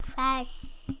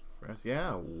Yes.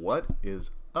 Yeah, what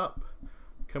is up?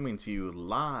 Coming to you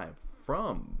live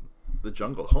from the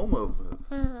jungle, home of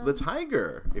the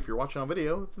tiger. If you're watching on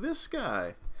video, this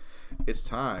guy. It's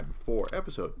time for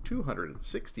episode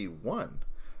 261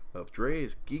 of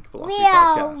Dre's Geek Philosophy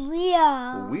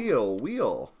Podcast.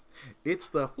 Wheel. It's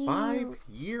the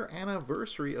 5-year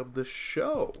anniversary of the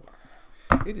show.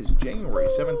 It is January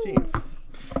 17th.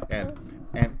 And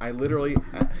I literally,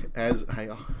 as I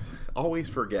always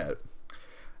forget,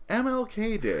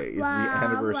 MLK Day is the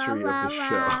anniversary of the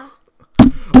show.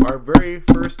 Our very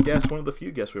first guest, one of the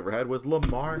few guests we ever had, was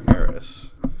Lamar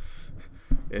Harris.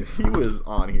 And he was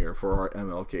on here for our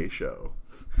MLK show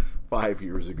 5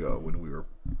 years ago when we were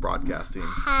broadcasting.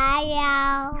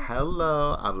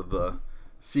 Hello, out of the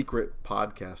secret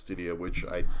podcast studio, which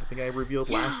I think I revealed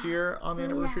last year on the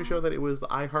anniversary show that it was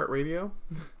iHeartRadio.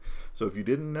 So if you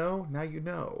didn't know, now you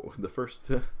know. The first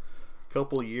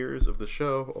couple years of the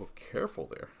show. Oh, careful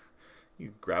there.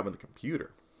 You grabbing the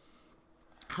computer.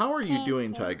 How are you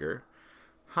doing, Tiger?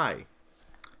 Hi.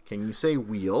 Can you say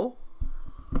wheel?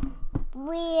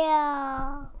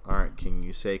 Wheel. Alright, can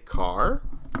you say car?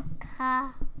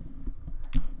 Car.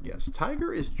 Yes,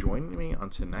 Tiger is joining me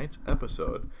on tonight's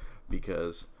episode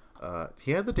because he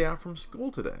had the day off from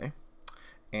school today,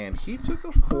 and he took a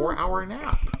 4-hour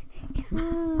nap.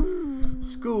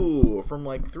 School from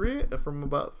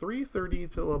about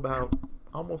 3:30 till about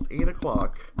almost 8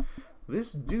 o'clock.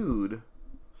 This dude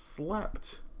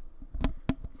slept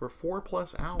for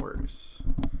 4+ hours.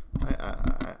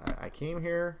 I came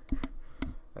here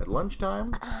at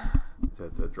lunchtime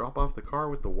to drop off the car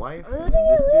with the wife and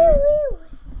this dude,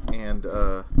 and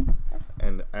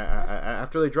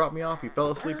after they dropped me off, he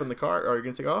fell asleep in the car. Are you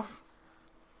gonna take off?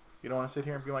 You don't want to sit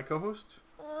here and be my co-host?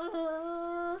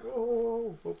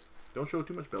 Oh, don't show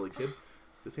too much belly, kid.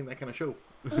 This ain't that kind of show.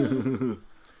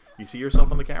 You see yourself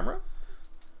on the camera?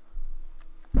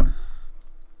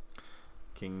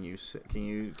 Can you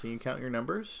count your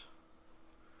numbers?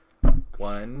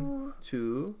 1,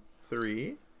 2,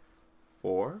 3,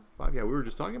 4, 5. Yeah, we were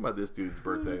just talking about this dude's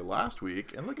birthday last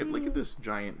week, and look at this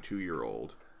giant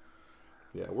 2-year-old.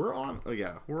 Yeah, we're on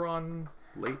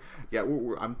late. Yeah,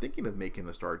 I'm thinking of making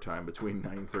the start time between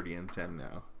 9:30 and 10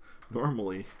 now.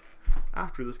 Normally,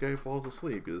 after this guy falls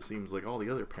asleep, because it seems like all the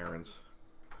other parents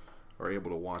are able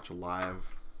to watch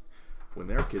live when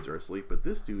their kids are asleep, but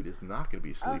this dude is not going to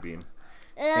be sleeping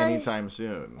anytime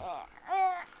soon.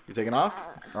 You taking off?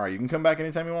 All right, you can come back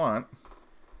anytime you want.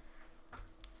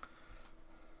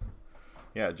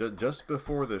 Yeah, just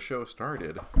before the show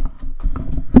started,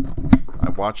 I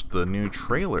watched the new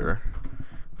trailer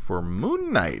for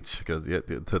Moon Knight because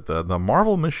the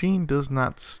Marvel machine does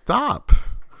not stop.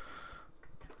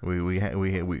 We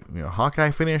Hawkeye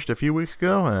finished a few weeks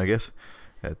ago, and I guess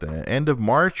at the end of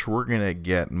March we're gonna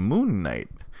get Moon Knight,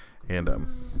 and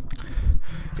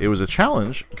it was a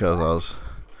challenge because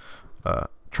I was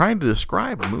trying to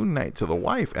describe Moon Knight to the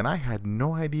wife, and I had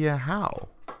no idea how.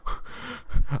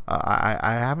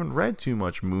 I haven't read too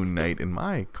much Moon Knight in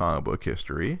my comic book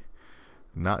history,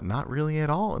 not really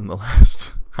at all in the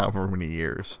last however many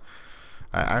years.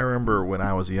 I remember when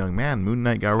I was a young man, Moon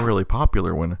Knight got really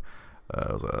popular when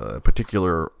was a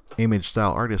particular image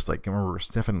style artist, like I remember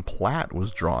Stephen Platt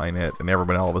was drawing it, and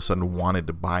everybody all of a sudden wanted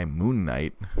to buy Moon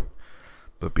Knight.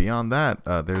 But beyond that,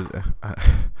 there's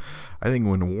I think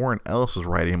when Warren Ellis was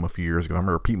writing him a few years ago, I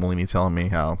remember Pete Molini telling me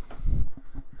how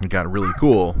it got really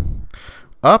cool.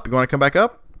 Up, you want to come back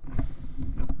up?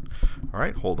 All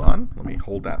right, hold on. Let me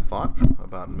hold that thought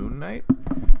about Moon Knight.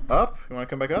 Up, you want to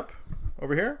come back up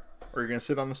over here, or you're gonna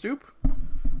sit on the stoop?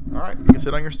 All right, you can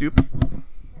sit on your stoop.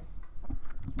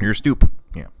 Your stoop,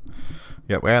 yeah.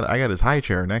 I got his high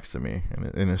chair next to me, and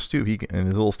in his stoop, and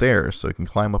his little stairs, so he can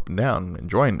climb up and down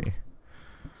and join me.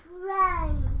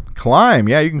 Climb,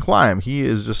 yeah, you can climb. He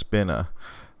has just been a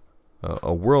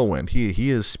whirlwind. He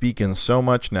is speaking so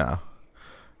much now.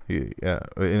 In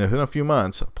a few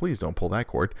months, please don't pull that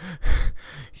cord.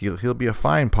 He'll be a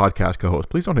fine podcast co-host.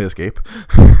 Please don't hit escape.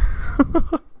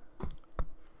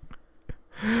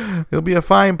 He'll be a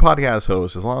fine podcast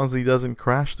host as long as he doesn't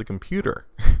crash the computer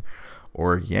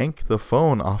or yank the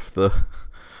phone off the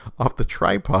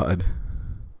tripod.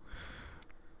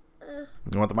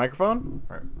 You want the microphone?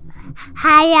 All right.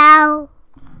 Hello.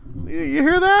 You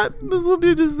hear that? This little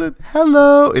dude just said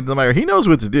hello into the microphone. He knows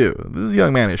what to do. This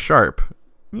young man is sharp.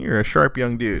 You're a sharp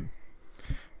young dude.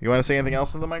 You want to say anything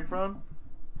else in the microphone?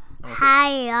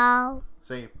 Hello.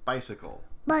 Say bicycle.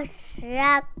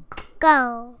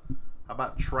 Bicycle. How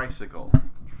about tricycle?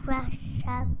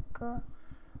 Tricycle.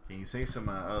 Can you say some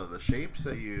of the shapes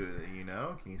that you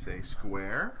know? Can you say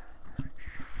square?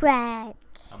 Shrek.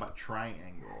 How about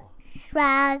triangle?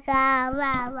 Swagga.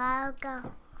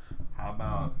 How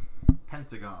about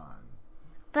pentagon?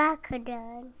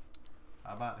 Bacadon.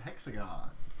 How about hexagon?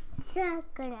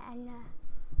 Sakura.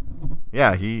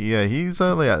 Yeah, he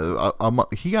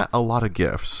got a lot of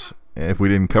gifts. If we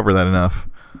didn't cover that enough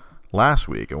last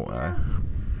week,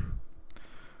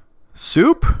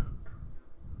 soup.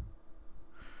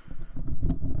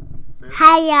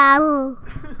 Hello.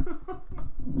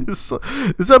 This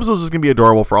episode is just gonna be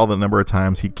adorable for all the number of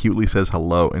times he cutely says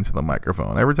hello into the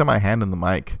microphone. Every time I hand him the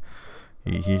mic,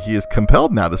 he is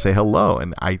compelled now to say hello,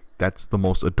 and that's the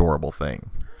most adorable thing.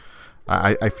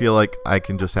 I feel like I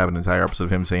can just have an entire episode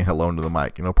of him saying hello into the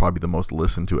mic. You know, probably the most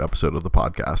listened to episode of the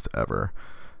podcast ever,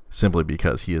 simply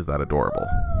because he is that adorable.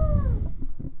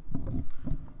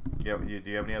 Do you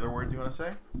have any other words you want to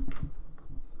say?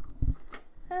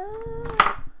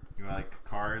 You like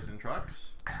cars and trucks?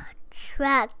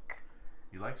 Truck.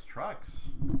 He likes trucks.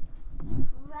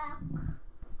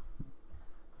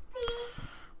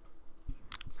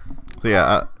 So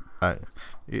yeah,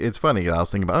 it's funny. I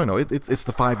was thinking about, it's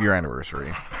the 5-year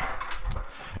anniversary,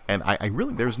 and I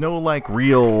really, there's no like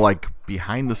real like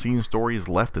behind the scenes stories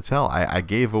left to tell. I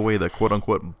gave away the quote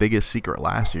unquote biggest secret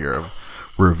last year of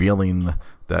revealing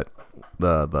that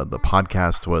the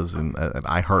podcast was at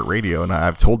iHeartRadio, and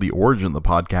I've told the origin of the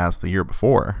podcast the year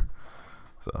before.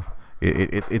 So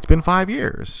it's been 5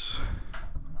 years,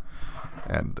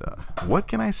 and what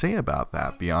can I say about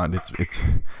that beyond it's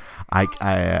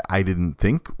I didn't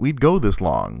think we'd go this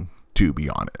long, to be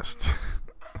honest.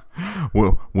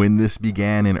 Well, when this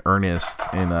began in earnest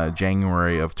in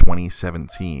January of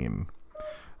 2017,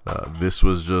 this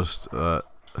was just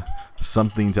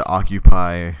something to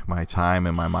occupy my time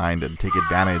and my mind and take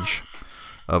advantage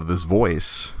of this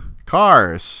voice.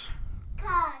 Cars.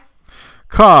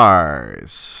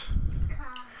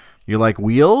 You like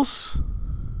wheels?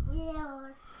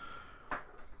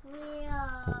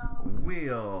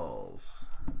 Wheels.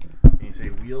 Can you say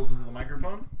wheels into the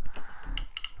microphone?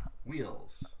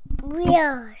 Wheels.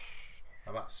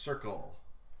 How about circle?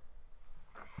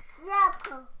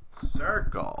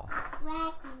 Circle.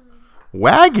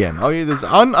 Wagon. Oh, yeah, there's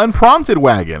unprompted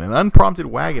wagon. An unprompted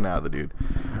wagon out of the dude.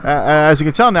 As you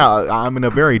can tell now, I'm in a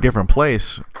very different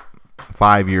place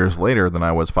 5 years later than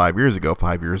I was 5 years ago.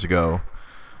 5 years ago,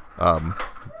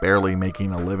 barely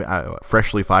making a living,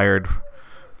 freshly fired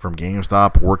from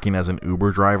GameStop, working as an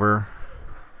Uber driver,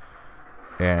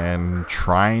 and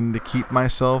trying to keep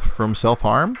myself from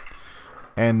self-harm.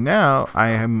 And now I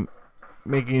am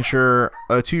making sure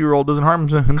a 2-year-old doesn't harm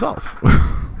himself.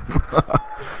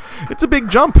 It's a big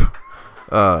jump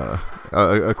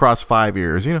across 5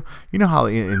 years. You know how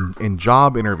in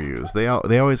job interviews they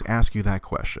always ask you that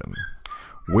question: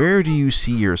 where do you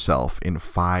see yourself in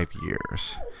 5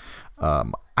 years?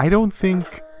 I don't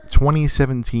think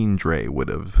 2017 Dre would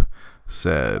have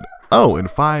said, "Oh, in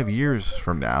 5 years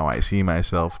from now, I see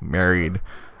myself married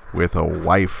with a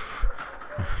wife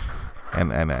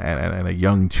and a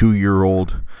young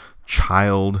 2-year-old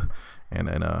child and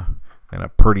a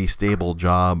pretty stable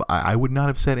job." I would not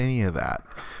have said any of that.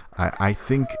 I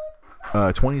think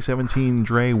 2017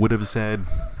 Dre would have said,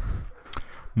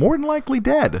 more than likely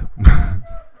dead.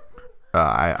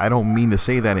 I don't mean to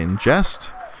say that in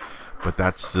jest, but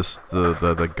that's just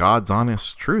the God's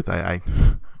honest truth. I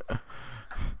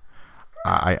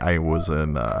was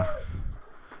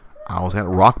at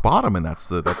rock bottom, and that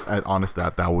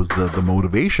was the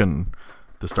motivation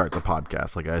to start the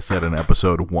podcast. Like I said in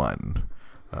episode 1,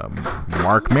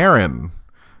 Mark Maron,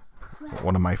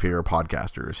 one of my favorite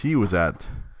podcasters, he was at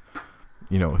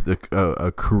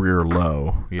a career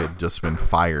low. He had just been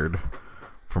fired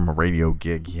from a radio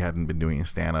gig. He hadn't been doing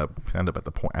stand up at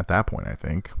that point, I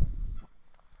think.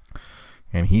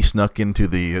 And he snuck into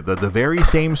the very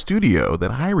same studio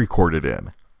that I recorded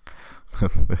in.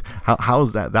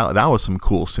 How's that? That was some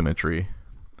cool symmetry.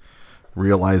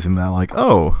 Realizing that, like,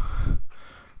 oh,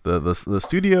 the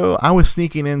studio I was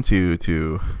sneaking into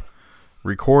to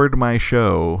record my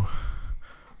show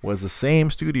was the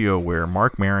same studio where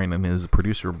Mark Maron and his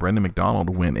producer Brendan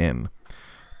McDonald went in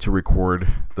to record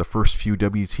the first few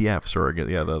WTFs, or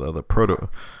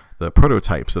the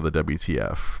prototypes of the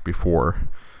WTF before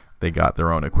they got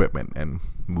their own equipment and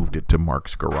moved it to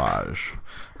Mark's garage.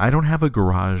 I don't have a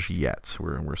garage yet.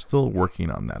 We're still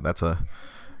working on that.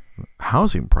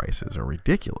 Housing prices are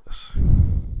ridiculous.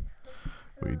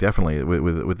 We definitely,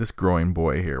 with this growing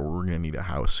boy here, we're going to need a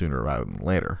house sooner rather than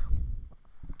later.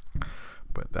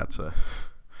 But that's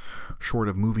short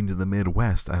of moving to the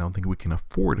Midwest, I don't think we can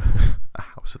afford a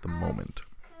house at the moment.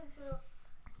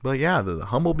 But yeah, the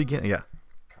humble beginning. Yeah.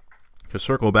 To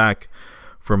circle back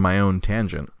from my own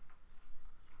tangent.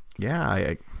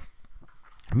 Yeah,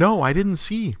 no, I didn't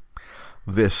see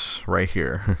this right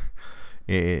here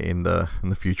in the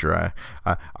future.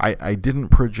 I didn't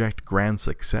project grand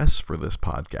success for this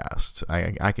podcast.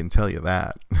 I can tell you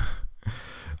that.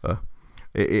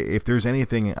 If there's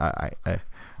anything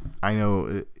I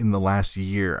know in the last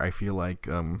year, I feel like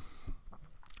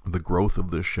the growth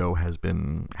of this show has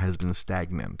been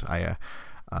stagnant. I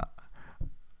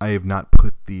have not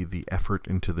put the effort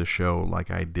into the show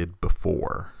like I did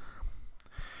before,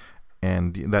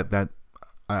 and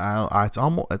it's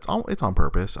on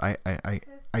purpose.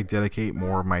 I dedicate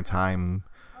more of my time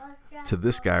to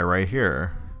this guy right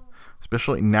here,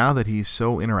 especially now that he's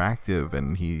so interactive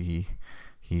and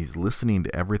he's listening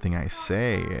to everything I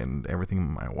say and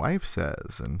everything my wife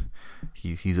says, and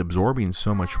he's absorbing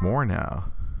so much more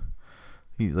now.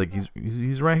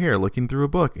 He's right here looking through a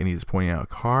book, and he's pointing out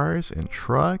cars and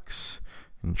trucks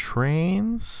and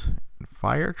trains and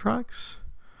fire trucks.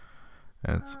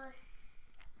 It's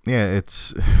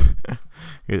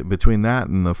between that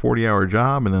and the 40-hour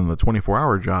job and then the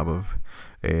 24-hour job of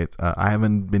it. I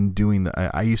haven't been doing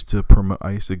that. I used to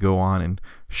go on and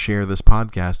share this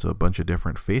podcast to a bunch of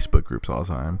different Facebook groups all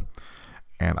the time,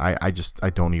 and I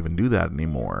don't even do that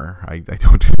anymore. I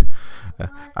don't.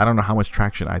 I don't know how much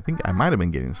traction. I think I might have been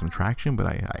getting some traction, but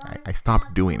I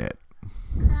stopped doing it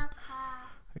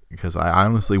because I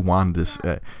honestly wanted to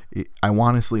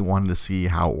see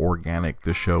how organic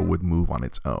the show would move on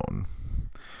its own,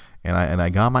 and I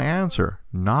got my answer.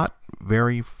 Not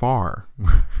very far.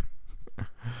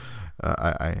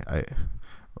 I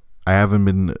haven't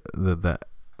been that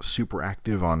super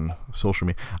active on social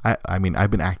media. I mean,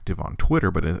 I've been active on Twitter,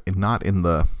 but not in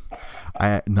the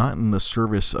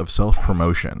service of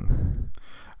self-promotion.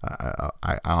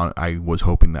 I was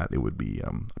hoping that it would be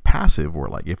passive, or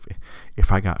like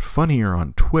if I got funnier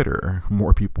on Twitter,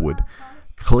 more people would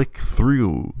click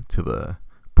through to the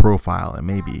profile and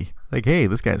maybe like, hey,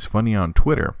 this guy's funny on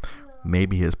Twitter.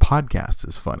 Maybe his podcast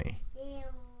is funny.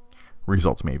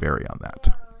 Results may vary on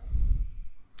that.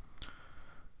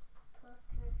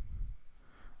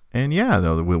 And yeah,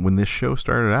 when this show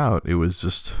started out, it was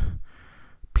just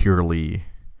purely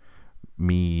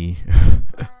me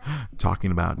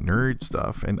talking about nerd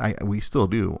stuff, and we still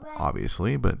do,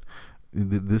 obviously, but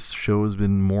this show has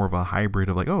been more of a hybrid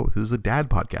of like, oh, this is a dad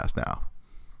podcast now,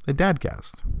 a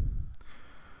dadcast.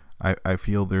 I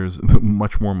feel there's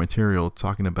much more material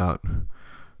talking about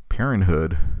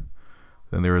parenthood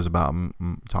than there is about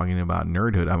talking about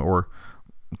nerdhood, or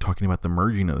talking about the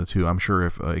merging of the two. I'm sure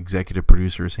if executive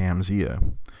producer Sam Zia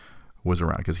was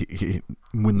around, because he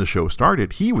when the show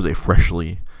started, he was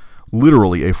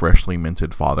literally a freshly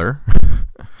minted father,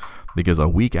 because a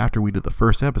week after we did the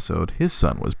first episode, his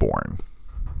son was born.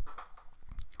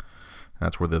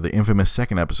 That's where the infamous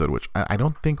second episode, which I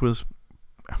don't think was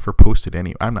posted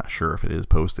any. I'm not sure if it is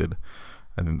posted.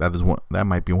 I think that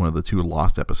might be one of the 2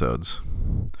 lost episodes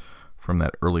from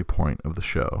that early point of the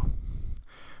show,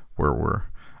 where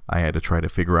I had to try to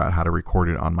figure out how to record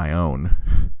it on my own.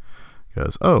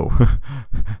 Because,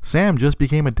 Sam just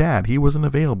became a dad. He wasn't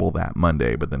available that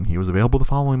Monday, but then he was available the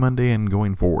following Monday and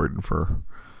going forward for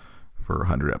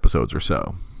 100 episodes or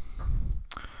so.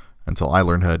 Until I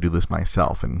learned how to do this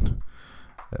myself, and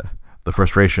the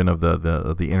frustration of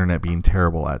the internet being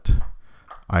terrible at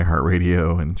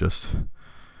iHeartRadio, and just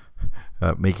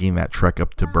making that trek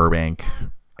up to Burbank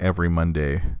every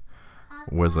Monday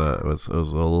was a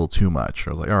little too much.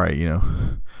 I was like, all right,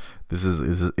 this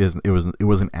it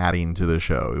wasn't adding to the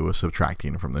show, it was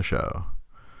subtracting from the show.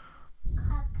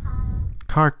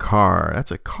 Car,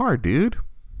 that's a car, dude.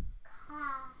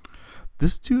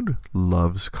 This dude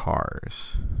loves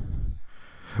cars,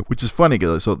 which is funny.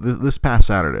 So this past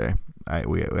Saturday, I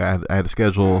had to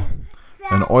schedule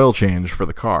an oil change for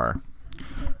the car,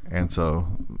 and so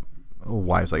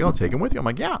wife's like, "Oh, take him with you." I'm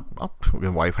like, "Yeah." My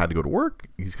wife had to go to work.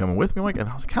 He's coming with me. And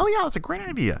I was like, "Hell yeah, that's a great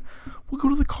idea. We'll go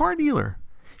to the car dealer.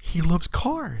 He loves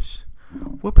cars.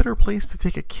 What better place to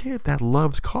take a kid that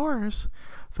loves cars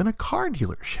than a car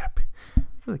dealership?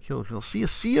 He'll see a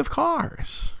sea of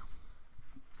cars."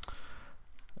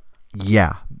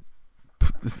 Yeah,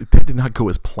 that did not go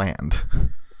as planned.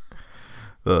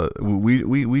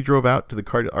 We drove out to the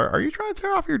car. Are you trying to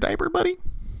tear off your diaper, buddy?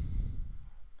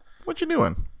 What you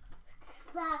doing?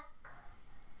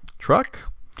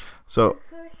 Truck. So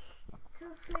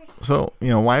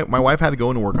my wife had to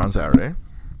go into work on Saturday,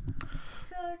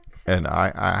 and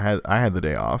I had the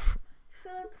day off.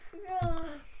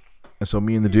 And so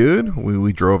me and the dude,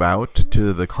 we drove out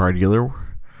to the car dealer.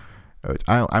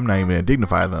 I'm not even going to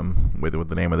dignify them with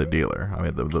the name of the dealer. I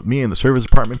mean, me and the service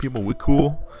department people, we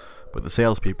cool. But the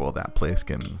salespeople at that place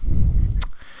can,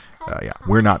 yeah,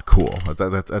 we're not cool.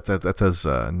 That's as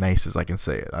nice as I can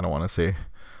say it. I don't want to say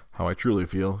how I truly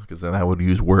feel, because then I would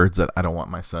use words that I don't want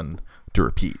my son to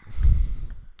repeat.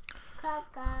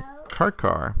 Kart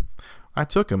car. I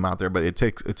took him out there, but it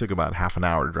took about half an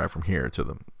hour to drive from here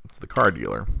to the car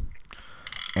dealer,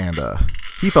 and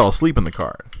he fell asleep in the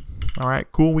car. All right,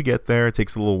 cool. We get there. It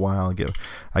takes a little while.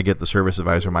 I get the service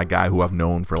advisor, my guy who I've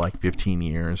known for like 15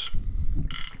 years,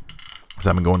 because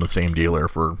I've been going to the same dealer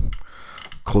for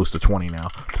close to 20 now.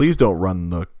 Please don't run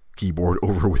the keyboard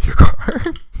over with your car.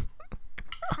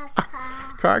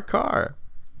 Car.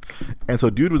 And so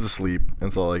dude was asleep,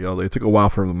 and so like, it took a while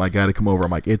for my guy to come over.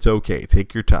 I'm like, it's okay,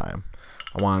 take your time.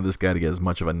 I wanted this guy to get as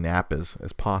much of a nap as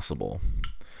possible,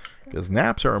 because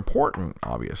naps are important,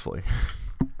 obviously.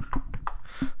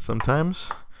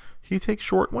 Sometimes he takes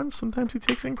short ones, sometimes he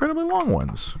takes incredibly long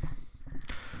ones.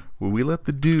 Will we let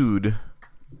the dude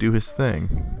do his thing?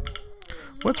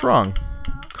 What's wrong?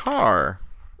 Car.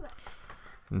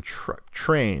 And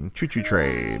train. Choo-choo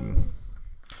train.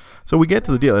 So we get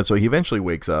to the deal, and so he eventually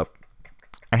wakes up.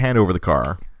 I hand over the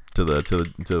car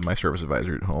to my service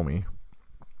advisor, homie.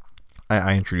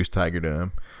 I introduce Tiger to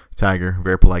him. Tiger,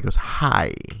 very polite, goes,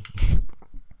 "Hi,"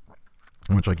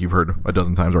 which, like, you've heard a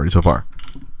dozen times already so far.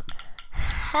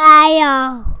 Hi.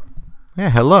 Yeah,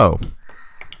 hello.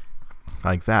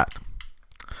 Like that.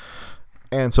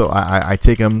 And so I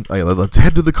take him. Let's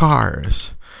head to the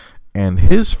cars. And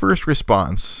his first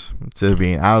response to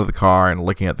being out of the car and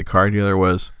looking at the car dealer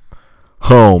was,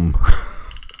 "Home."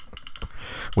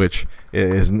 Which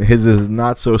is his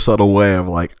not so subtle way of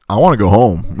like, I want to go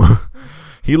home.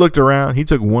 He looked around, he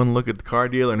took one look at the car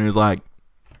dealer, and he was like,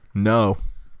 "No,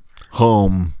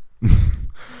 home."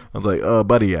 I was like,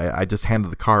 buddy, I just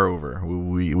handed the car over.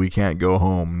 We can't go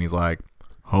home. And he's like,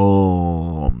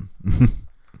 "Home."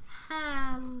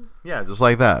 Yeah, just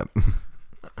like that.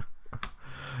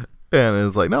 And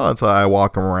it's like, no, that's how I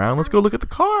walk him around. Let's go look at the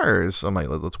cars. I'm like,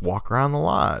 let's walk around the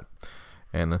lot.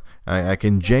 And I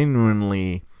can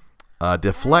genuinely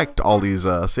deflect all these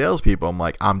salespeople. I'm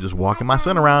like, I'm just walking my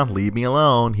son around. Leave me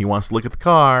alone. He wants to look at the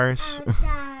cars.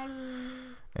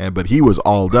 But he was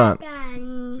all done.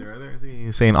 See right there?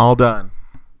 He's saying all done.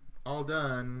 All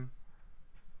done.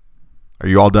 Are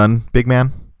you all done, big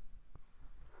man?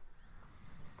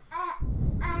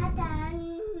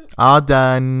 All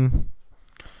done.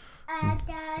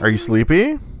 Are you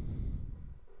sleepy?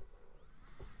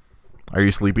 Are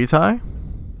you sleepy, Ty?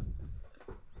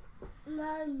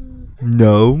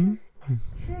 No.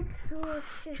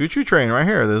 Choo-choo train right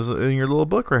here. There's in your little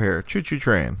book right here. Choo-choo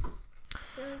train.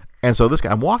 And so this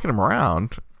guy, I'm walking him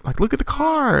around. Like, look at the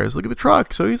cars. Look at the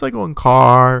truck. So he's like going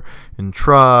car and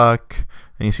truck.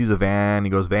 And he sees a van. He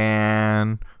goes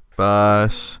van,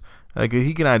 bus. Like,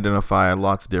 he can identify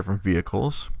lots of different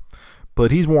vehicles.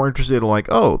 But he's more interested in like,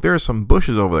 oh, there's some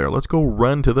bushes over there. Let's go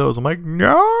run to those. I'm like,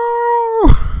 no.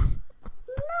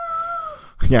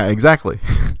 Yeah, exactly.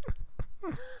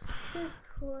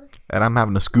 And I'm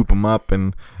having to scoop him up,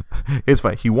 and it's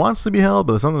fine. He wants to be held,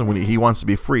 but sometimes when he wants to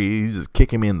be free, he's just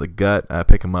kicking me in the gut. I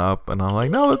pick him up, and I'm like,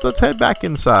 no, let's head back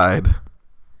inside.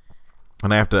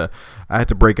 And I have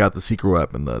to break out the secret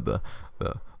weapon. The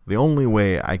only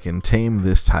way I can tame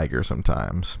this tiger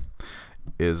sometimes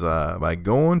is by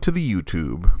going to the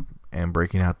YouTube and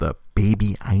breaking out the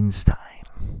Baby Einstein,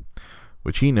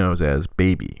 which he knows as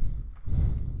Baby.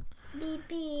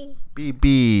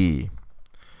 BB.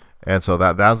 And so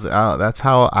that's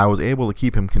how I was able to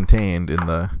keep him contained in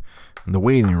the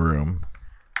waiting room,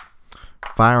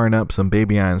 firing up some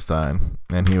Baby Einstein,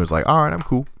 and he was like, "All right, I'm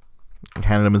cool." And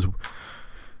handed him his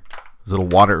little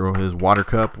water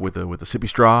cup with a sippy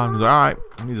straw. And he's like, "All right,"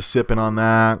 and he's just sipping on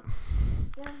that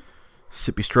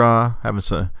sippy straw, having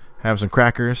some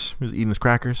crackers. He was eating his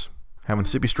crackers, having a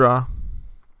sippy straw,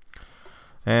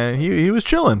 and he was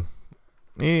chilling.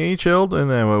 He chilled,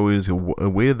 and then we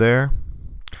waited there.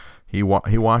 He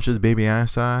watches Baby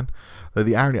Einstein.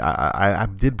 The irony, I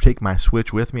did take my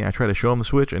Switch with me. I tried to show him the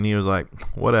Switch, and he was like,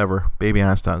 "Whatever, Baby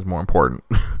Einstein's more important."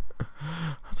 I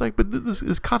was like, "But this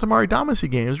Katamari Damacy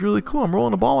game is really cool. I'm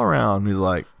rolling the ball around." And he's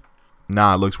like,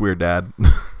 "Nah, it looks weird, Dad."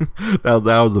 that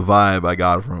was the vibe I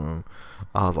got from him.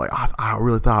 I was like, I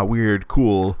really thought weird,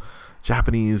 cool,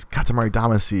 Japanese Katamari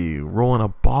Damacy, rolling a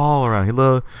ball around.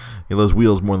 He loves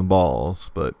wheels more than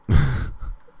balls, but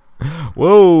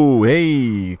whoa,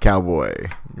 hey, cowboy,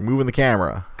 you're moving the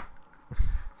camera.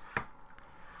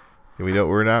 We don't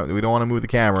want to move the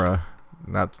camera.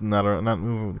 Not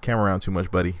moving the camera around too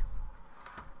much, buddy.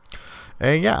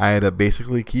 And yeah, I had to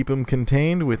basically keep him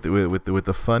contained with the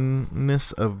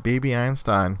funness of Baby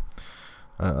Einstein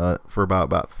for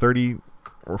about 30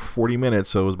 or 40 minutes,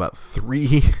 so it was about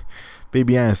 3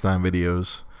 Baby Einstein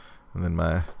videos. And then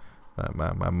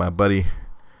my buddy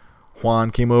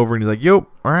Juan came over and he's like, "Yo,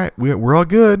 all right, we're all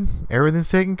good. Everything's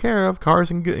taken care of.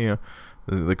 Car's in good,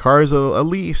 the car's a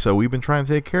lease, so we've been trying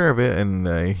to take care of it." And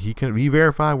he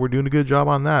verified we're doing a good job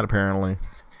on that. Apparently,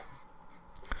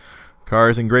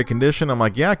 car's in great condition. I'm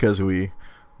like, yeah, because we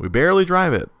barely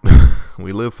drive it.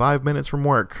 We live 5 minutes from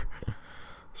work,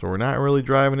 so we're not really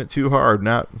driving it too hard.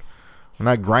 We're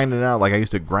not grinding it out like I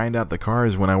used to grind out the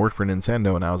cars when I worked for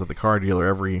Nintendo and I was at the car dealer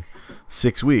every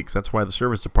 6 weeks. That's why the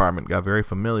service department got very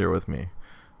familiar with me.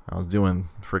 I was doing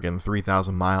freaking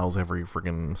 3,000 miles every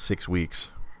freaking 6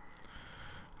 weeks.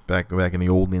 Back in the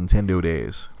old Nintendo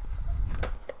days.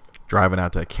 Driving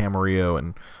out to Camarillo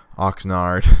and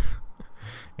Oxnard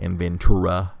and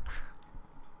Ventura.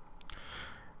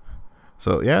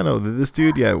 So, yeah, no, this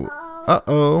dude, yeah.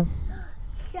 Uh-oh.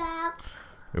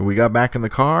 We got back in the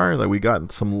car, like we got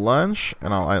some lunch,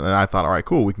 and I thought, all right,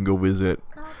 cool, we can go visit.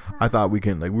 I thought we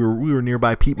can, like we were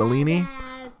nearby Pete Molini.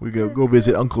 We go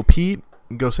visit Uncle Pete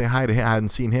and go say hi to him. I hadn't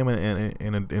seen him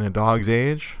in a dog's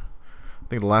age. I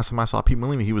think the last time I saw Pete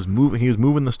Molini, he was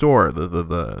moving the store.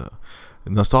 The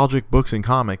Nostalgic Books and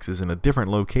Comics is in a different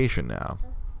location now,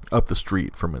 up the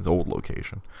street from his old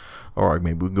location. Or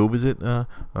maybe we can go visit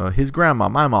his grandma,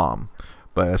 my mom.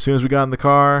 But as soon as we got in the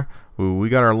car, we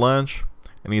got our lunch.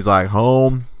 And he's like,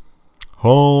 home,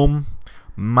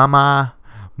 mama.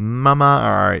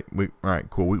 All right,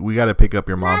 cool. We got to pick up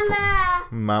your mom.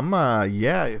 Mama,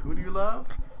 yeah. Who do you love?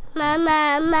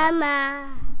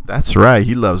 Mama. That's right.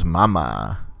 He loves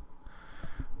mama.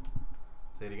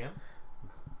 Say it again.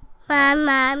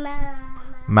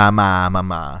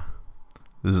 Mama.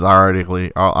 This is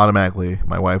automatically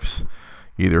my wife's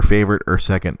either favorite or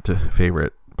second to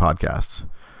favorite podcasts.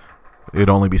 It'd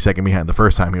only be second behind the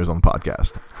first time he was on the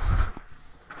podcast.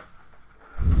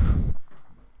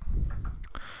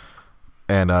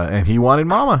 And he wanted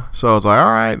mama. So I was like,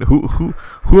 all right,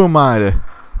 who am I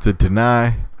to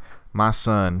deny my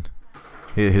son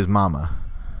his mama?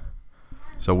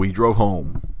 So we drove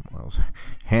home. I was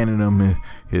handing him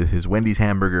his Wendy's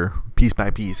hamburger piece by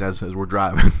piece as we're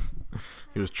driving.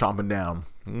 He was chomping down.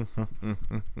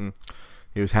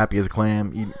 He was happy as a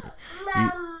clam.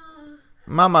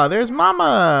 Mama, there's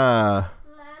mama.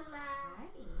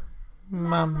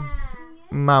 Mama.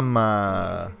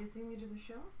 Introducing me to the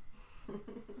show?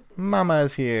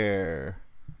 Mama's here.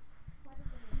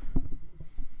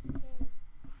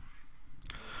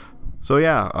 So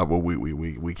yeah, well,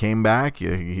 we came back.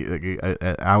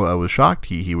 I was shocked.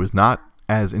 He was not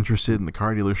as interested in the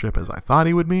car dealership as I thought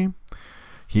he would be.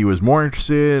 He was more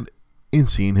interested in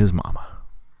seeing his mama,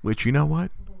 which, you know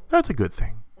what? That's a good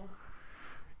thing.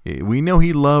 We know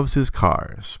he loves his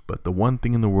cars, but the one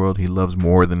thing in the world he loves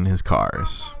more than his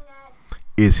cars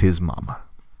is his mama.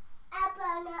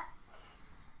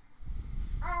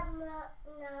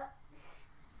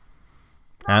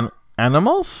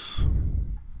 Animals?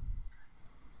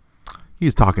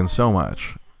 He's talking so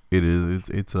much.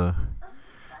 It's a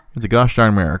gosh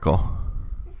darn miracle.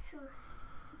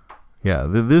 Yeah,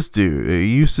 this dude, it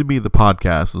used to be the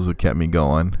podcast was what kept me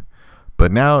going.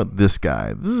 But now this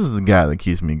is the guy that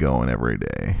keeps me going every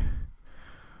day.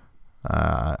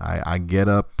 I get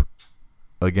up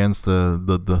against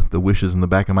the wishes in the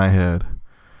back of my head.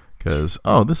 Because,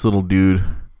 this little dude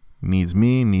needs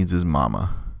me, needs his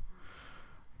mama.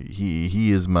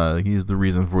 He is the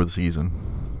reason for the season.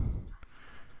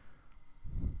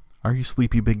 Are you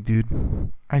sleepy, big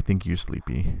dude? I think you're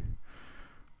sleepy.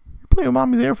 You playing with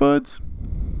mommy's AirPods?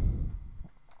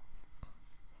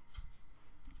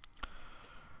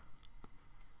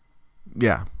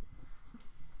 Yeah.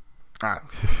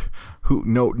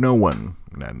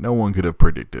 No one could have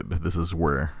predicted this is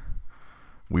where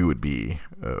we would be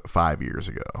 5 years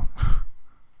ago.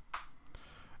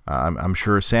 I'm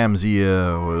sure Sam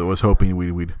Zia was hoping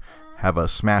we'd have a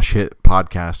smash hit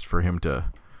podcast for him to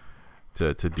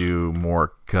do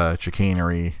more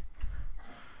chicanery.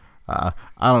 I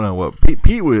don't know what Pete,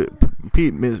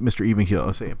 Mr.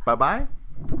 Evenkill, say bye-bye.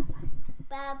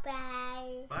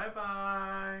 Bye-bye.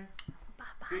 Bye-bye.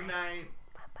 Good night.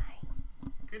 Bye-bye.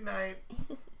 Good night.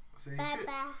 Say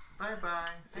Bye-bye. Bye-bye.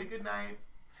 Say good night.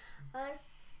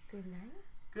 Good night.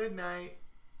 Good night.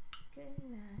 Good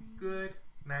night. Good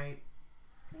night.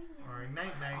 Good night. Or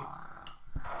night-night.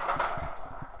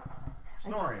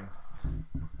 Snoring.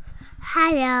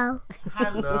 Hello.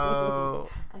 Hello.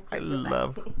 I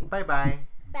love. Bye-bye.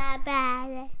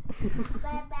 Bye-bye.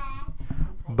 Bye-bye.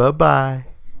 Bye-bye.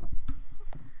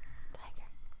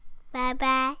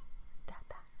 Bye-bye.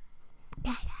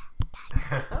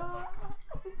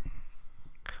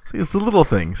 See, it's the little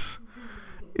things.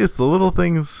 It's the little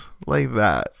things like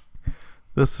that.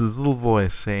 This is little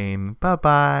voice saying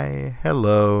bye-bye,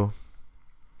 hello.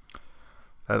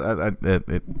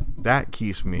 That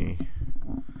keeps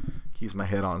my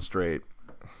head on straight.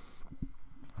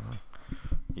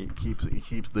 It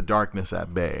keeps the darkness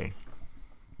at bay.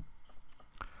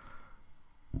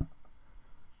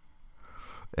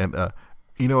 And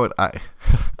you know what,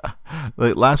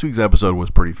 last week's episode was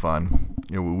pretty fun.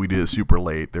 We did it super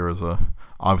late. There was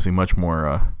obviously much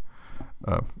more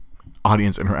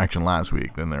audience interaction last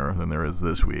week than there is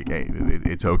this week. Hey,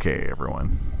 it's okay,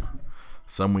 everyone.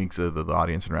 Some weeks the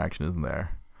audience interaction isn't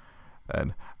there,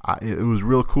 and it was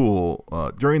real cool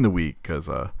during the week because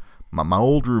my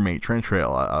old roommate Trent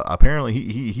Trail, apparently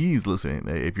he's listening.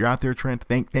 If you're out there, Trent,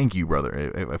 thank you,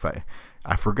 brother. If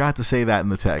I forgot to say that in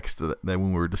the text that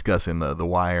when we were discussing the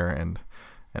Wire and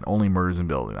Only Murders in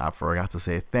Building, I forgot to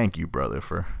say thank you, brother,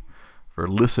 for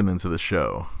listening to the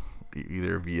show,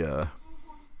 either via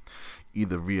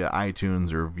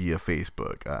iTunes or via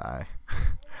Facebook.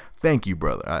 Thank you,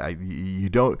 brother. You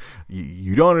don't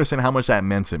understand how much that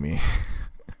meant to me.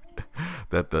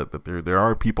 that there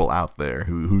are people out there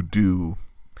who do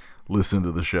listen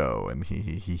to the show, and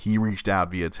he reached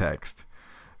out via text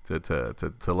to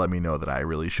let me know that I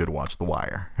really should watch The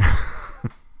Wire.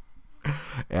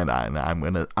 And I'm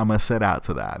gonna set out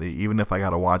to that, even if I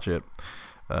gotta watch it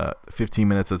 15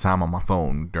 minutes at a time on my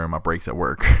phone during my breaks at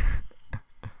work.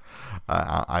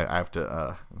 I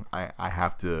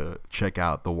have to check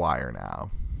out The Wire now,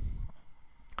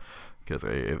 because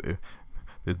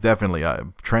there's definitely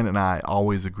Trent and I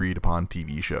always agreed upon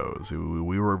TV shows.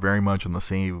 We were very much on the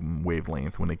same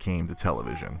wavelength when it came to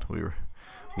television. We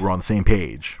were on the same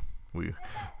page.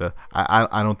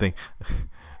 I don't think.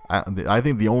 I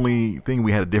think the only thing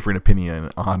we had a different opinion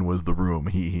on was The Room.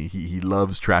 He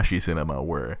loves trashy cinema,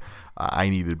 where I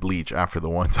needed bleach after the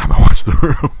one time I watched The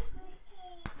Room.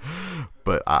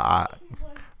 But I've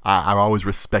always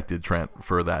respected Trent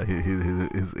for that.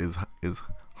 His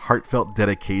heartfelt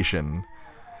dedication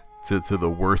to the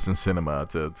worst in cinema,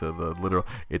 to the literal.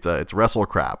 It's wrestle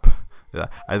crap.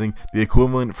 I think the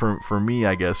equivalent for me,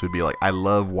 I guess, would be like, I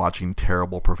love watching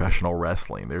terrible professional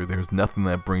wrestling. There's nothing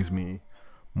that brings me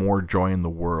more joy in the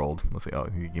world. Let's see. Oh,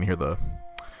 you can hear the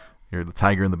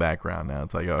tiger in the background now.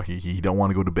 It's like, oh, he don't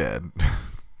want to go to bed.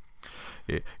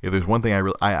 If there's one thing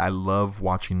I love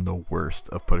watching the worst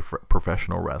of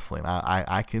professional wrestling.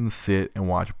 I can sit and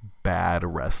watch bad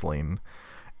wrestling,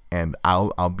 and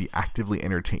I'll be actively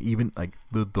entertained. Even like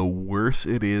the worse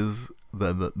it is,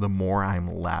 the more I'm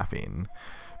laughing,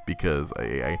 because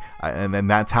and then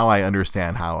that's how I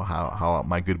understand how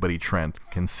my good buddy Trent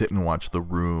can sit and watch The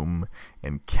Room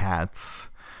and Cats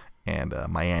and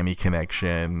Miami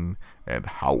Connection and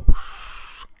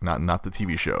House. Not the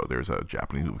TV show. There's a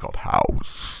Japanese movie called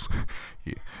House.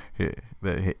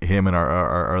 Him and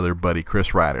our other buddy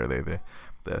Chris Ryder,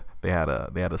 they had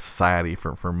a society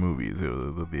for movies.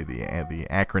 The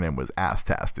acronym was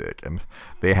ASTASTIC, and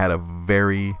they had a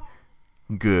very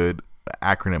good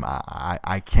acronym.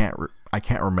 I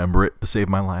can't remember it to save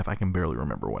my life. I can barely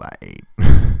remember what I ate.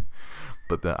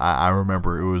 But I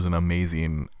remember it was an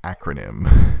amazing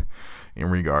acronym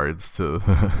in regards to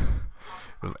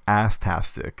it was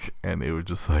ASTASTIC, and it was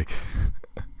just like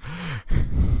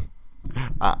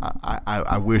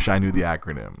I wish I knew the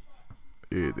acronym.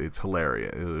 It's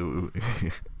hilarious.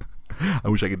 I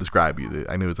wish I could describe you.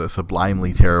 I knew it was a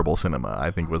sublimely terrible cinema,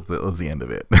 I think was the end of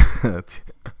it.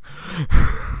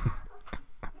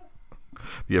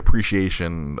 The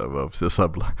appreciation of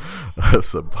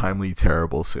sublimely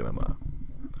terrible cinema.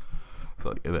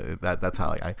 So that's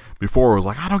how before it was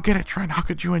like, I don't get it, Trent. How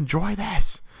could you enjoy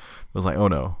this? I was like, oh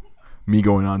no, me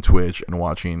going on Twitch and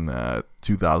watching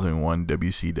 2001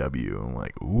 WCW. I'm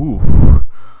like,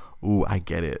 ooh, I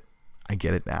get it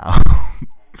now.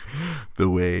 The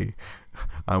way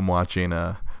I'm watching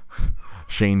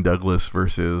Shane Douglas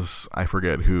versus I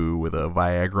forget who with a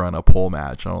Viagra on a pole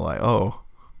match. And I'm like, oh,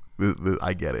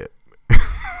 I get it.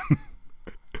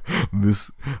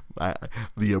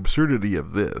 The absurdity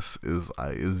of this is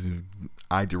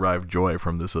I derive joy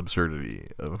from this absurdity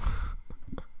of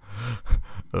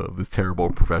this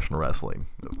terrible professional wrestling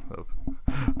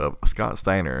of Scott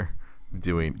Steiner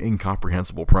doing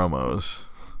incomprehensible promos.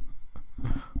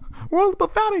 World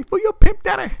of Fatty for your pimp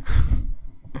daddy.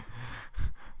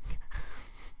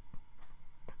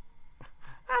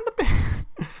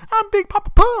 I'm Big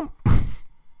Papa Pump.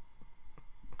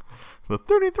 The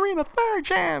 33 and a third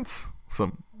chance.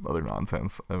 Some other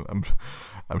nonsense. I'm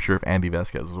sure if Andy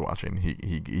Vasquez was watching,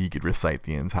 he could recite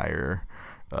the entire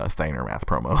Steiner math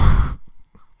promo.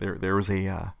 There was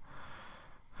I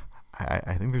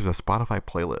think there's a Spotify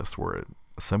playlist where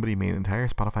somebody made an entire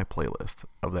Spotify playlist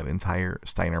of that entire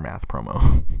Steiner Math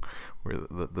promo, where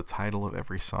the title of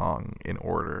every song in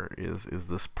order is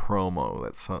this promo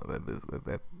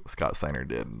that Scott Steiner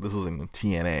did. This was in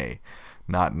TNA,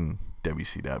 not in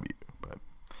WCW, but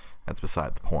that's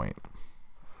beside the point.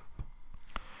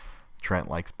 Trent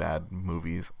likes bad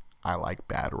movies. I like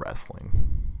bad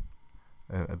wrestling.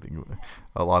 I think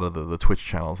a lot of the Twitch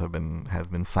channels have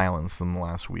been silenced in the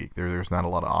last week. There's not a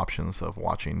lot of options of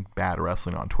watching bad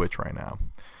wrestling on Twitch right now.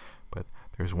 But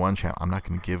there's one channel. I'm not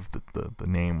going to give the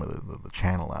name of the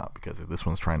channel out because this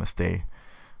one's trying to stay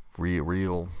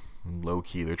real low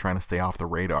key. They're trying to stay off the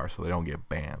radar so they don't get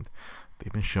banned.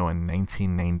 They've been showing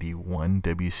 1991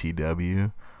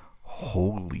 WCW.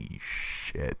 Holy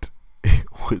shit. It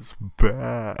was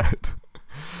bad.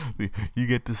 You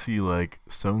get to see like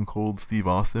Stone Cold Steve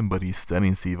Austin, but he's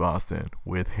stunning Steve Austin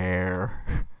with hair.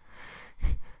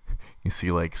 You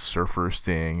see like Surfer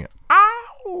Sting.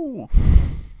 Ow!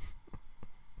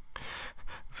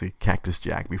 See Cactus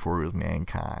Jack before he was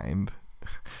Mankind.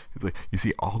 It's like you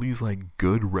see all these like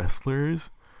good wrestlers,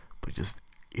 but just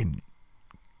in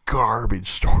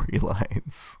garbage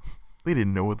storylines. They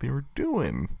didn't know what they were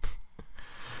doing.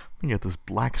 You got this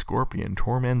Black Scorpion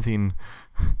tormenting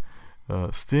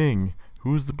Sting.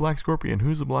 Who's the Black Scorpion?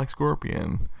 Who's the Black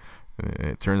Scorpion?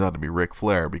 And it turns out to be Ric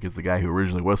Flair, because the guy who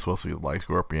originally was supposed to be the Black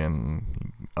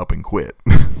Scorpion up and quit.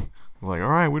 Like,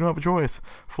 alright, we don't have a choice.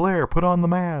 Flair, put on the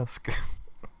mask.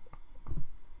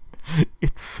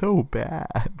 It's so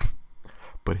bad,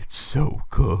 but it's so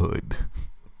good.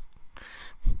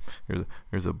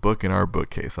 There's a book in our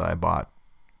bookcase I bought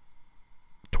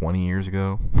 20 years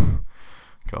ago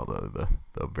called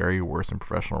the Very Worst in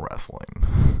Professional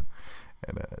Wrestling.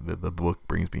 And the book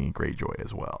brings me great joy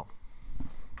as well.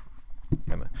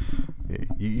 And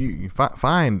you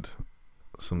find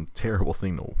some terrible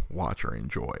thing to watch or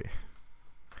enjoy.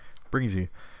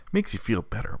 Makes you feel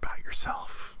better about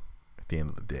yourself at the end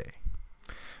of the day.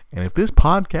 And if this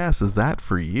podcast is that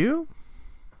for you,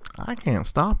 I can't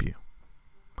stop you.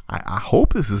 I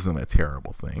hope this isn't a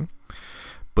terrible thing,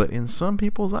 but in some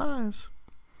people's eyes,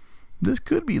 this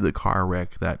could be the car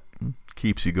wreck that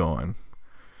keeps you going.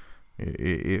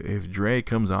 If Dre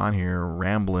comes on here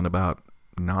rambling about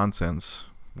nonsense,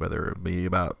 whether it be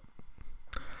about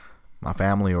my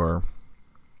family or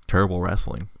terrible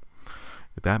wrestling,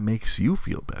 if that makes you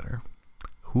feel better,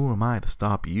 who am I to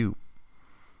stop you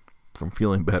from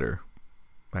feeling better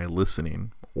by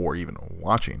listening or even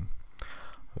watching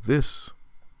this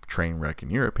train wreck in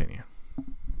your opinion?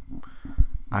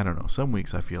 I don't know. Some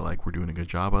weeks I feel like we're doing a good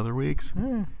job. Other weeks,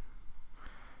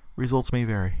 results may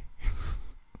vary.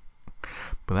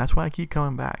 But that's why I keep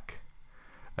coming back.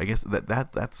 I guess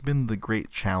that's been the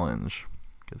great challenge,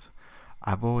 because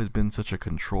I've always been such a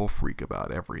control freak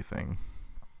about everything.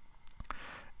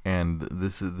 And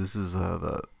this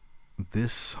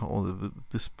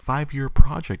 5-year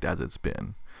project as it's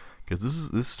been,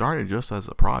 because this started just as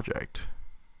a project.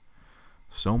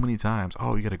 So many times,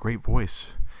 oh, you got a great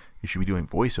voice, you should be doing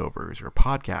voiceovers or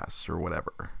podcasts or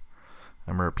whatever.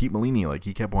 I remember Pete Molini, like,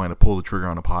 he kept wanting to pull the trigger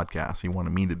on a podcast. He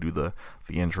wanted me to do the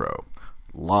intro.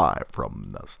 Live from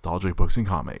Nostalgic Books and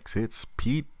Comics, it's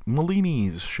Pete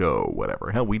Molini's show, whatever.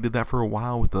 Hell, we did that for a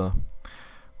while with the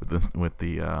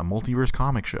Multiverse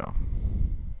Comic Show.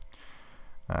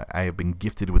 I have been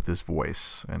gifted with this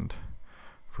voice, and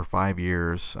for 5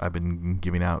 years, I've been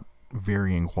giving out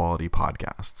varying quality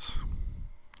podcasts.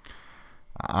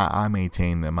 I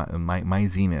maintain that my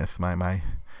zenith, my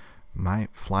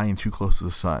flying too close to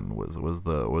the sun was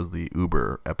the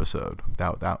Uber episode.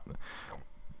 That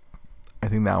I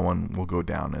think that one will go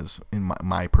down as in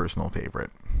my personal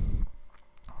favorite.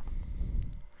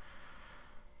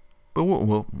 But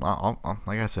I'll,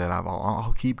 like I said,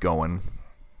 I'll keep going.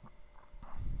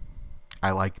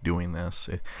 I like doing this.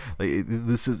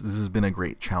 This has been a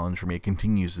great challenge for me. It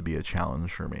continues to be a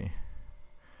challenge for me.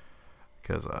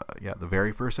 Because the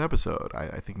very first episode,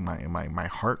 I think my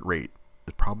heart rate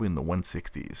is probably in the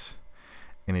 160s,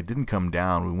 and it didn't come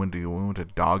down. We went to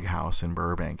Doghouse in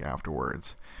Burbank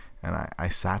afterwards, and I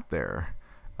sat there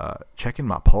checking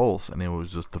my pulse, and it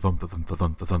was just the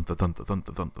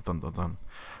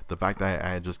fact that I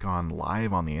had just gone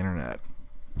live on the internet,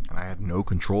 and I had no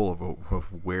control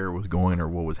of where it was going or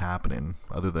what was happening,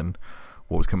 other than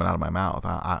what was coming out of my mouth.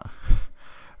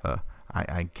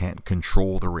 I can't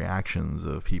control the reactions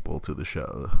of people's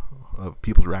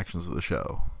reactions to the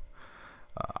show.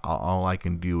 All I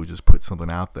can do is just put something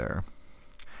out there.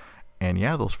 And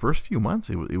yeah, those first few months,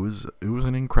 it was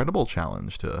an incredible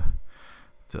challenge to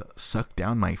suck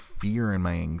down my fear and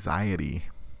my anxiety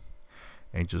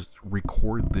and just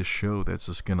record this show that's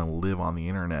just gonna live on the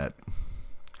internet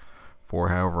for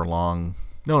however long.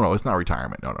 No, it's not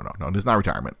retirement. No, it's not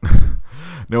retirement.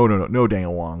 No,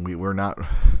 Daniel Wong. We are not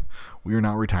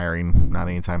retiring. Not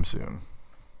anytime soon.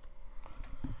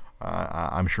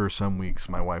 I'm sure some weeks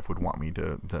my wife would want me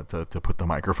to put the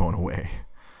microphone away,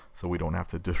 so we don't have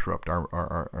to disrupt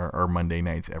our Monday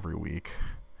nights every week.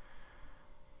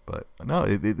 But no,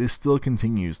 it still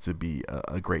continues to be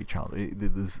a great challenge.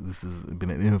 This has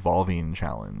been an evolving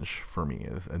challenge for me.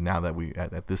 Now that we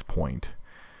at this point,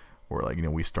 where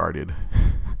we started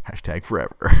hashtag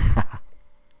forever.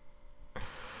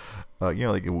 It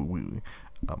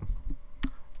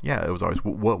was always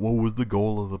what was the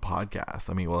goal of the podcast?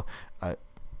 I mean,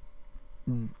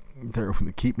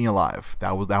 keep me alive.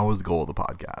 That was the goal of the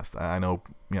podcast. I know,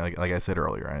 like I said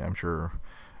earlier, I'm sure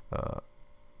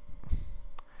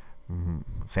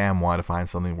Sam wanted to find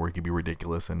something where it could be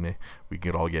ridiculous and we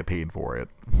could all get paid for it.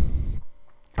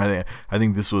 I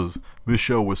think this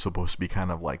show was supposed to be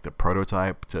kind of like the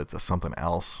prototype to something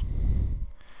else.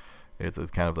 It's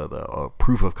kind of the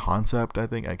proof of concept, I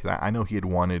think. I know he had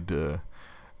wanted to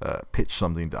pitch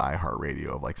something to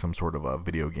iHeartRadio of like some sort of a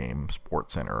video game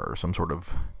sports center or some sort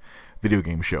of video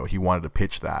game show. He wanted to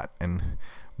pitch that, and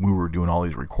we were doing all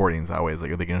these recordings. I always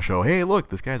are they going to show, hey, look,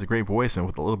 this guy's a great voice, and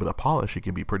with a little bit of polish, he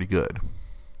can be pretty good.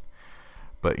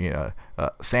 But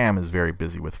Sam is very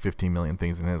busy with 15 million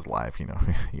things in his life. He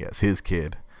has his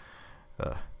kid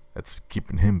that's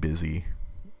keeping him busy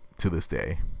to this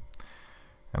day,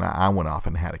 and I went off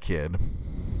and had a kid.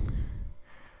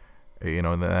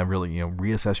 And then I really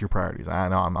reassess your priorities. I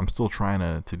know I'm still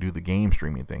trying to do the game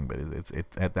streaming thing, but it's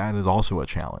that is also a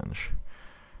challenge.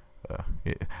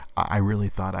 I honestly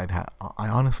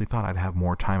thought I'd have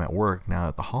more time at work now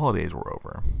that the holidays were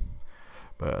over.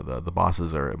 But the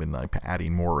bosses have been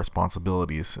adding more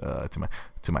responsibilities to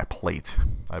my plate.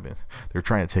 They're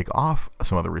trying to take off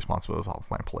some of the responsibilities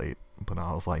off my plate. But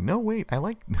I was like, no, wait, I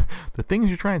like the things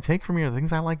you're trying to take from me are the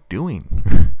things I like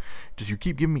doing. Just you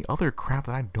keep giving me other crap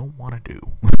that I don't want to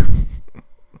do.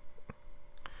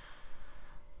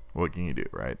 What can you do,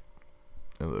 right?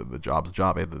 The job's a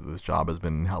job. This job has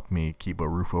been helping me keep a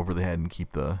roof over the head and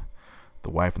keep the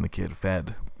wife and the kid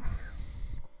fed.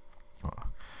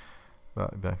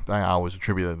 I always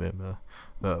attribute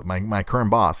my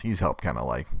current boss. He's helped kind of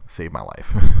like save my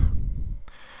life.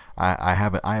 I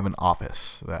have an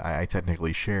office that I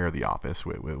technically share the office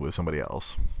with somebody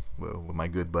else, with my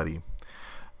good buddy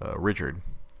Richard.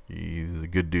 He's a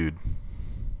good dude.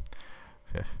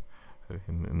 Yeah. I've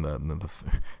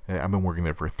been working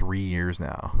there for 3 years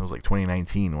now. It was like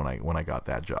 2019 when I got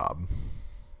that job.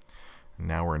 And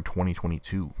now we're in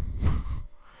 2022.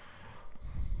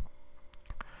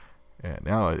 And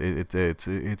now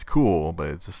it's cool, but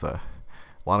it's just a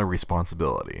lot of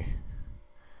responsibility.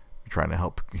 Trying to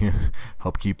help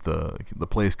keep the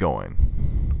place going.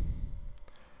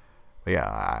 But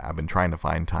yeah, I've been trying to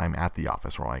find time at the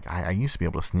office where I used to be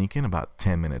able to sneak in about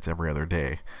 10 minutes every other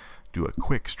day, do a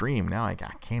quick stream. Now I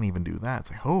can't even do that.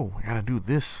 It's like, oh, I gotta do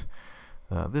this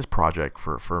project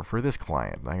for this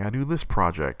client. I gotta do this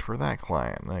project for that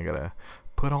client. I gotta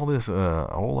put all this a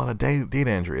whole lot of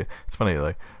data entry. It's funny,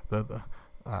 like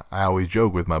I always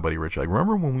joke with my buddy Rich, like,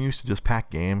 remember when we used to just pack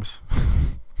games?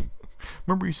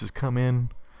 Remember we used to just come in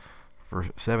for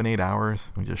 7-8 hours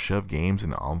and just shove games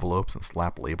into envelopes and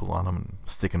slap labels on them and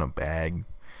stick in a bag.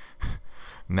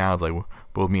 Now it's like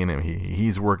both me and him.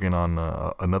 He's working on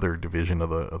another division of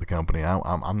the company.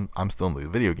 I'm still in the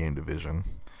video game division,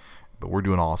 but we're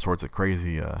doing all sorts of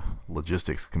crazy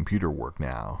logistics, computer work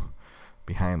now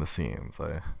behind the scenes.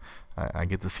 I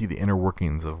get to see the inner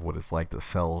workings of what it's like to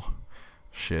sell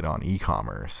shit on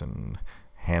e-commerce and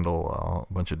handle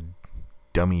a bunch of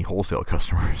dummy wholesale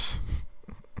customers.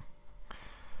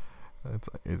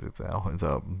 It's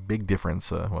a big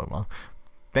difference.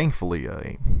 Thankfully,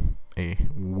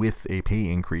 with a pay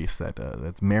increase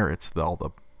that merits all the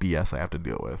BS I have to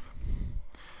deal with.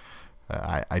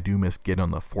 I do miss getting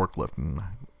on the forklift and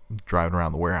driving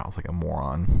around the warehouse like a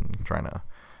moron, trying to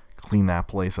clean that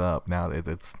place up. Now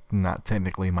it's not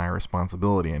technically my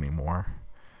responsibility anymore.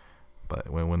 But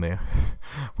when they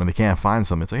can't find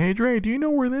something, it's like, hey Dre, do you know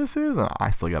where this is? And I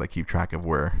still got to keep track of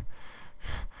where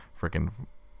freaking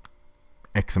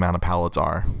X amount of pallets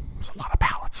are. There's a lot of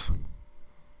pallets.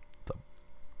 It's a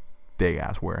big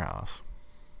ass warehouse.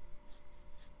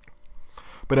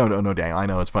 But no, Daniel, I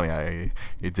know it's funny.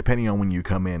 Depending on when you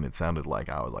come in, it sounded like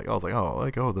I was like,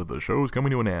 the show's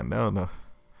coming to an end. No,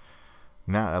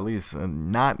 not at least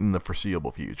not in the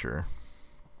foreseeable future.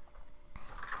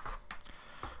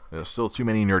 There's still too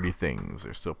many nerdy things.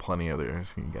 There's still plenty of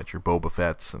others. You got your Boba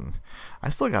Fett's, and I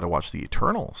still got to watch the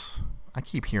Eternals. I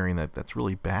keep hearing that that's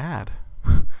really bad.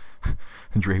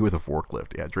 Dre with a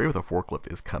forklift. Yeah, Dre with a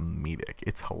forklift is comedic.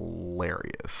 It's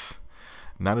hilarious.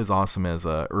 Not as awesome as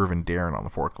Irvin Darren on the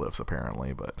forklifts,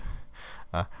 apparently, but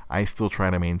I still try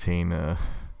to maintain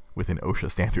within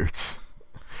OSHA standards.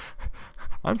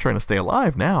 I'm trying to stay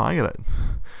alive now. I got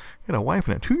a wife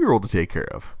and a 2-year-old to take care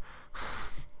of.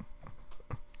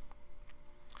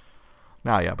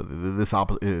 Now, yeah, but this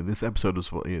episode is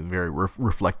very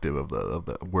reflective of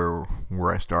the where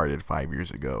I started 5 years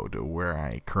ago to where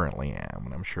I currently am,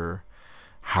 and I'm sure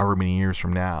however many years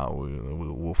from now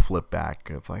we'll flip back.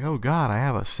 It's like, oh God, I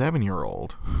have a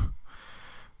 7-year-old.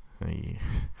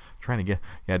 Trying to get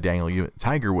Daniel.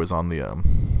 Tiger was on the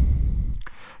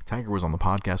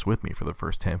podcast with me for the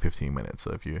first 10-15 minutes.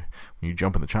 So when you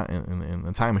jump in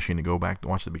the time machine to go back to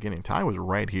watch the beginning, Ty was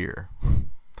right here.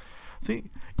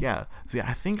 See,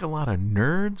 I think a lot of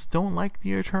nerds don't like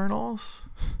the Eternals,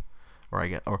 or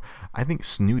I think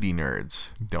snooty nerds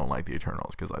don't like the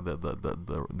Eternals because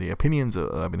the opinions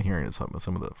I've been hearing is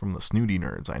from the snooty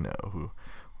nerds I know who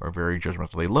are very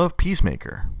judgmental. They love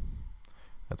Peacemaker.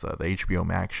 That's the HBO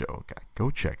Max show.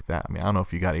 Go check that. I mean, I don't know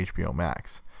if you got HBO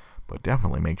Max, but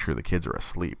definitely make sure the kids are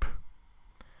asleep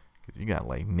because you got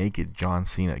like naked John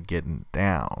Cena getting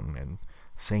down and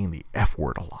saying the F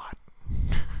word a lot.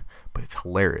 But it's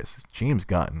hilarious. It's James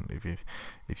Gunn.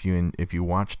 If you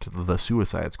watched The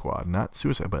Suicide Squad, not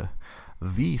Suicide, but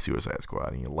The Suicide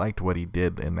Squad, and you liked what he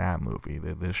did in that movie,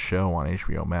 this show on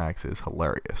HBO Max is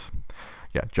hilarious.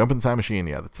 Yeah, jump in the time machine.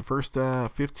 Yeah, that's the first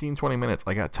 15-20 minutes.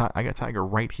 I got Tiger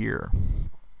right here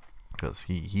because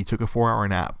he took a 4-hour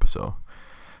nap. So,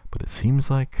 but it seems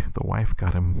like the wife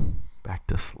got him back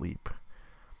to sleep.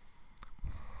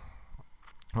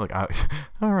 Like,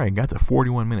 all right, got to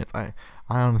 41 minutes. I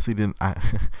honestly didn't. That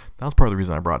was part of the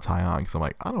reason I brought Ty on because I'm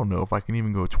like, I don't know if I can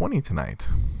even go 20 tonight.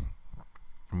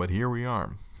 But here we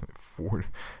are,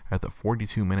 at the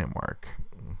 42-minute mark.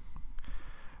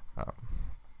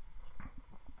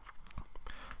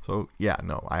 So yeah,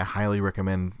 no, I highly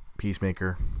recommend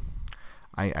Peacemaker.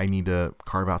 I need to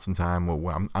carve out some time.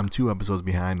 Well, I'm 2 episodes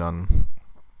behind on,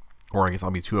 or I guess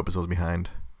I'll be 2 episodes behind.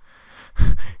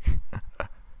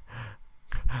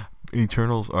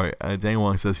 Eternals. All right, Daniel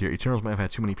Wong says here, Eternals might have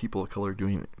had too many people of color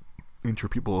doing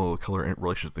inter-people of color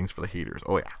relationship things for the haters.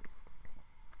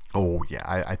 Oh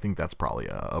yeah, I think that's probably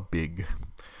a big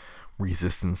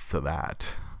resistance to that.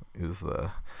 Is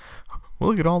well,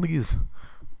 look at all these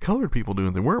colored people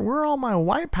doing things. Where are all my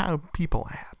white people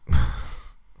at?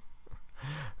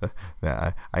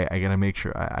 I gotta make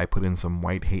sure I put in some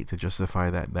white hate to justify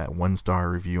that 1-star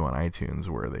review on iTunes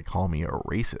where they call me a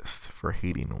racist for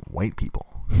hating white people.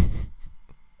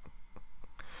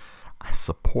 I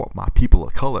support my people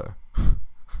of color.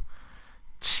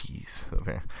 Jeez.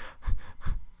 Okay.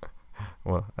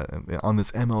 Well, on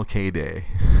this MLK Day,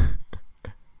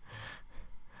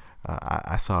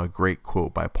 I saw a great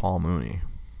quote by Paul Mooney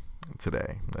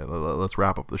today. Let's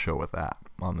wrap up the show with that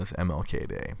on this MLK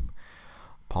Day.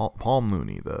 Paul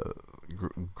Mooney, the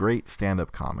great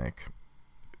stand-up comic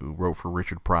who wrote for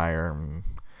Richard Pryor, and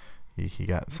he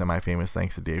got semi-famous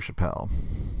thanks to Dave Chappelle.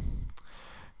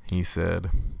 He said,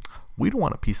 "We don't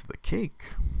want a piece of the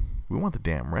cake. We want the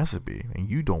damn recipe, and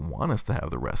you don't want us to have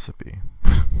the recipe."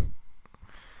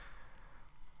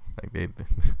 Like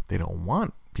they don't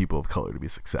want people of color to be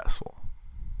successful.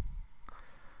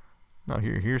 No,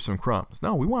 here's some crumbs.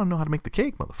 No, we want to know how to make the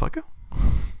cake, motherfucker.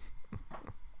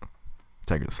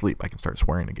 Tiger to sleep. I can start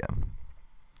swearing again.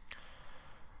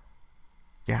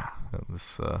 Yeah,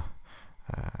 this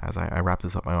as I wrap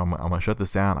this up, I'm gonna shut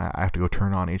this down. I have to go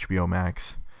turn on HBO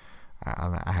Max.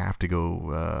 I have to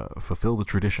go fulfill the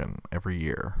tradition every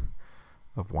year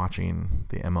of watching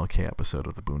the MLK episode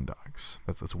of the Boondocks.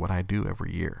 That's what I do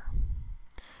every year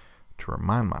to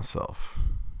remind myself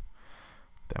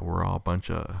that we're all a bunch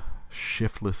of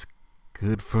shiftless,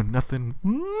 good-for-nothing.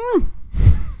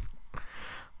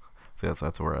 So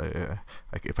that's where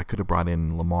if I could have brought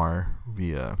in Lamar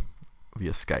via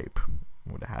Skype,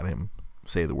 would have had him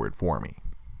say the word for me,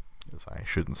 because I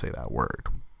shouldn't say that word.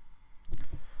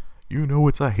 You know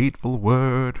it's a hateful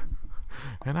word,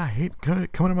 and I hate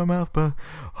coming in my mouth, but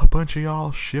a bunch of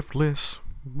y'all shiftless.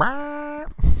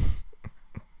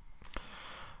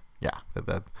 Yeah,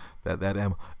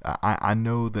 I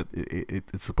know that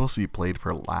it's supposed to be played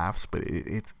for laughs, but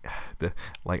it's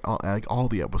like all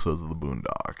the episodes of the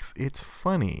Boondocks. It's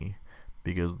funny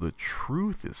because the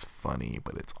truth is funny,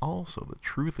 but it's also the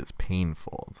truth is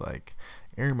painful. It's like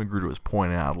Aaron McGruder was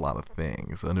pointing out a lot of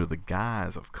things under the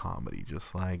guise of comedy,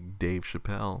 just like Dave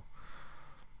Chappelle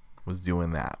was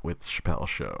doing that with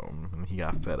Chappelle's show, and he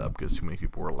got fed up because too many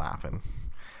people were laughing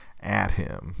at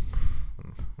him.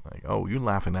 Like, oh, you're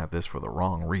laughing at this for the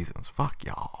wrong reasons. Fuck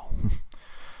y'all.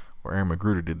 Where Aaron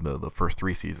McGruder did the first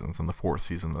 3 seasons, and the 4th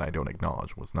season that I don't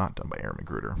acknowledge was not done by Aaron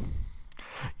McGruder.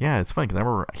 Yeah, it's funny, because I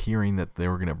remember hearing that they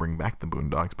were going to bring back the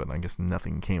Boondocks, but I guess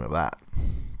nothing came of that.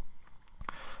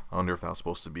 I wonder if that was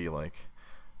supposed to be, like,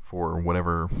 for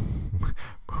whatever,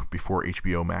 before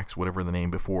HBO Max, whatever the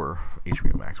name before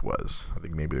HBO Max was. I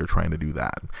think maybe they're trying to do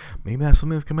that. Maybe that's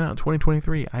something that's coming out in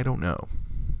 2023. I don't know.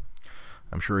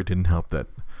 I'm sure it didn't help that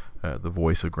the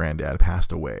voice of Granddad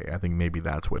passed away. I think maybe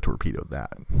that's what torpedoed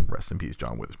that. Rest in peace,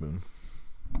 John Witherspoon.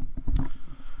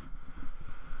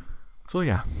 So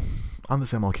yeah, on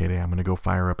this MLK Day, I'm going to go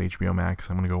fire up HBO Max.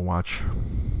 I'm going to go watch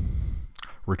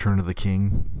Return of the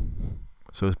King,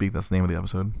 so to speak. That's the name of the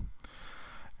episode.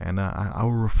 And I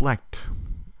will reflect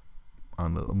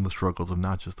on the struggles of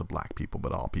not just the black people,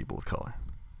 but all people of color.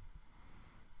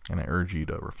 And I urge you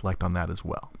to reflect on that as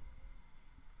well.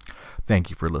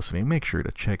 Thank you for listening. Make sure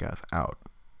to check us out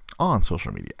on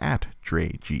social media at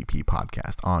DreGP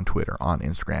Podcast, on Twitter, on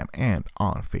Instagram, and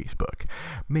on Facebook.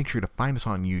 Make sure to find us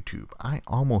on YouTube. I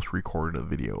almost recorded a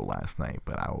video last night,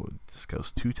 but I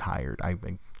was too tired. I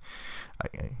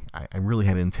really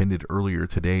had intended earlier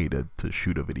today to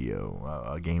shoot a video,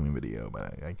 a gaming video,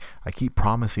 but I keep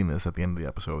promising this at the end of the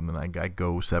episode, and then I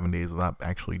go 7 days without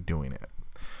actually doing it.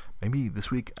 Maybe this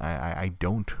week I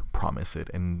don't promise it,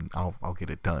 and I'll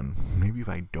get it done. Maybe if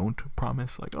I don't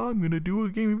promise, like, oh, I'm going to do a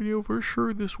gaming video for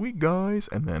sure this week, guys,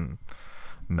 and then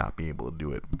not be able to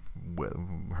do it with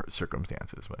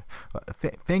circumstances. But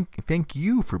thank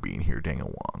you for being here, Daniel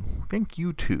Wong. Thank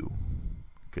you, too.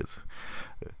 Because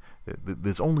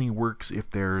this only works if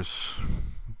there's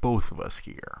both of us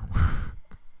here.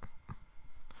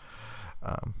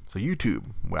 So YouTube,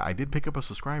 well, I did pick up a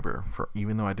subscriber, for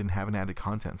even though I didn't have an added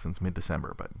content since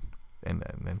mid-December. But and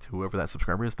to whoever that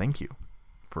subscriber is, thank you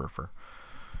for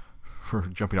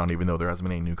jumping on, even though there hasn't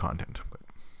been any new content. But,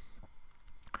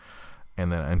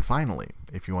 and finally,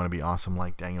 if you want to be awesome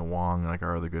like Daniel Wong, like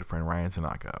our other good friend Ryan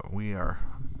Tanaka, we are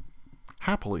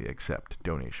happily accept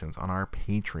donations on our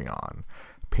Patreon,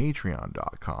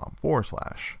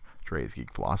 patreon.com/Dre's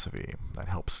Geek Philosophy. That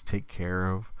helps take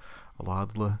care of a lot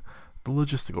of the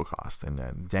logistical costs,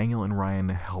 and Daniel and Ryan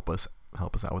help us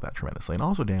out with that tremendously. And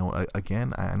also, Daniel,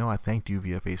 again, I know I thanked you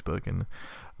via Facebook, and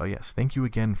yes, thank you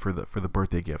again for the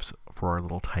birthday gifts for our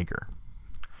little tiger.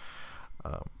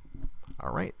 All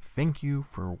right, thank you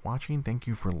for watching. Thank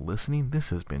you for listening.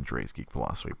 This has been Dre's Geek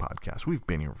Philosophy Podcast. We've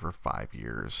been here for 5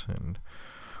 years, and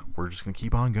we're just gonna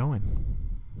keep on going.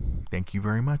 Thank you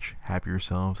very much. Have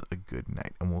yourselves a good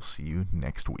night, and we'll see you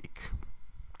next week.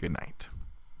 Good night.